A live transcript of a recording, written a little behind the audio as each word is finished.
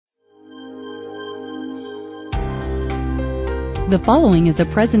The following is a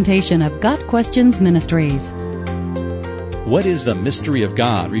presentation of Got Questions Ministries. What is the mystery of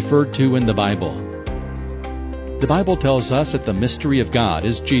God referred to in the Bible? The Bible tells us that the mystery of God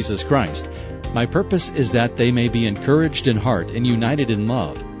is Jesus Christ. My purpose is that they may be encouraged in heart and united in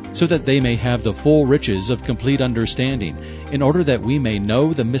love, so that they may have the full riches of complete understanding, in order that we may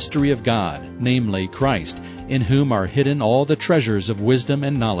know the mystery of God, namely Christ, in whom are hidden all the treasures of wisdom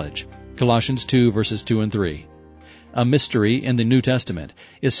and knowledge. Colossians 2, verses 2 and 3. A mystery in the New Testament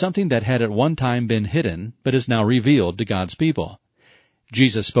is something that had at one time been hidden, but is now revealed to God's people.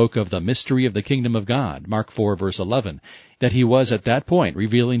 Jesus spoke of the mystery of the kingdom of God, Mark 4, verse 11, that he was at that point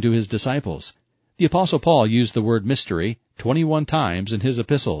revealing to his disciples. The Apostle Paul used the word mystery 21 times in his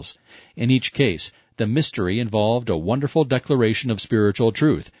epistles. In each case, the mystery involved a wonderful declaration of spiritual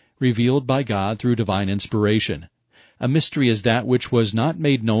truth, revealed by God through divine inspiration. A mystery is that which was not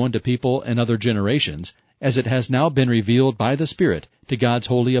made known to people in other generations, as it has now been revealed by the Spirit to God's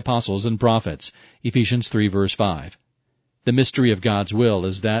holy apostles and prophets. Ephesians 3, verse 5. The mystery of God's will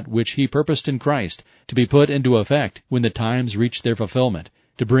is that which He purposed in Christ to be put into effect when the times reach their fulfillment,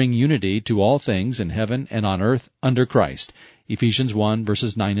 to bring unity to all things in heaven and on earth under Christ. Ephesians 1,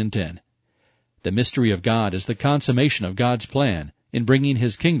 verses 9 and 10. The mystery of God is the consummation of God's plan in bringing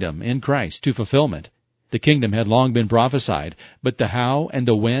His kingdom in Christ to fulfillment. The kingdom had long been prophesied, but the how and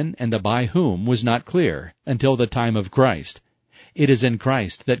the when and the by whom was not clear until the time of Christ. It is in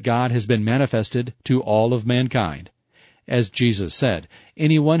Christ that God has been manifested to all of mankind. As Jesus said,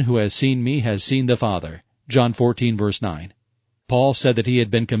 "Anyone who has seen me has seen the Father." John 14, verse 9. Paul said that he had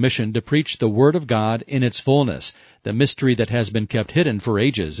been commissioned to preach the Word of God in its fullness, the mystery that has been kept hidden for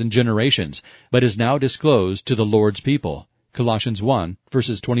ages and generations, but is now disclosed to the Lord's people. Colossians 1,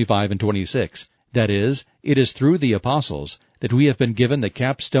 verses 25 and 26. That is, it is through the apostles that we have been given the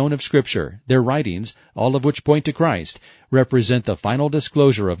capstone of Scripture. Their writings, all of which point to Christ, represent the final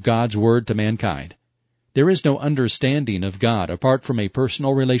disclosure of God's Word to mankind. There is no understanding of God apart from a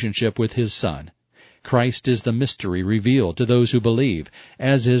personal relationship with His Son. Christ is the mystery revealed to those who believe,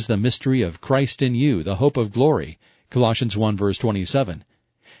 as is the mystery of Christ in you, the hope of glory. Colossians 1, verse 27.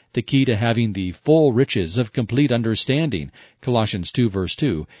 The key to having the full riches of complete understanding, Colossians 2, verse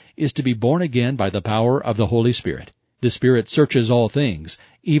 2, is to be born again by the power of the Holy Spirit. The Spirit searches all things,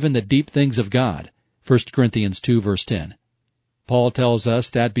 even the deep things of God. 1 Corinthians 2, verse 10. Paul tells us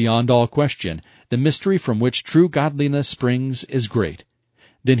that beyond all question, the mystery from which true godliness springs is great.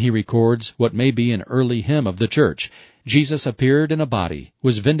 Then he records what may be an early hymn of the church. Jesus appeared in a body,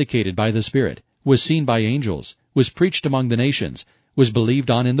 was vindicated by the Spirit, was seen by angels, was preached among the nations, was believed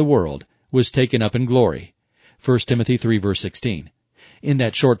on in the world, was taken up in glory. 1 Timothy 3, verse 16. In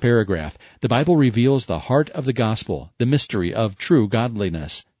that short paragraph, the Bible reveals the heart of the gospel, the mystery of true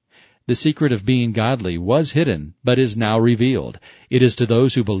godliness. The secret of being godly was hidden, but is now revealed. It is to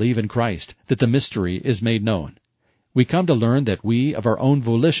those who believe in Christ that the mystery is made known. We come to learn that we, of our own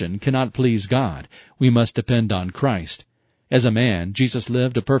volition, cannot please God. We must depend on Christ. As a man, Jesus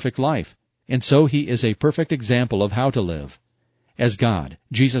lived a perfect life, and so He is a perfect example of how to live. As God,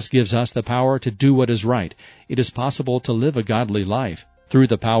 Jesus gives us the power to do what is right. It is possible to live a godly life through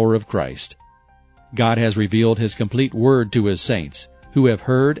the power of Christ. God has revealed His complete Word to His saints, who have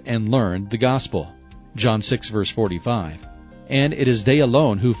heard and learned the gospel. John 6, verse 45. And it is they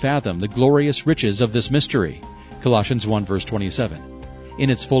alone who fathom the glorious riches of this mystery. Colossians 1, verse 27.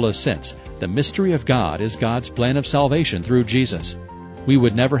 In its fullest sense, the mystery of God is God's plan of salvation through Jesus. We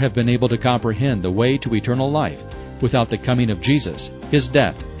would never have been able to comprehend the way to eternal life without the coming of Jesus, His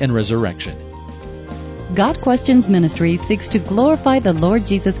death, and resurrection. Got Questions Ministries seeks to glorify the Lord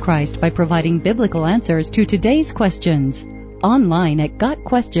Jesus Christ by providing biblical answers to today's questions. Online at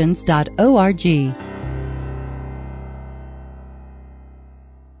GotQuestions.org.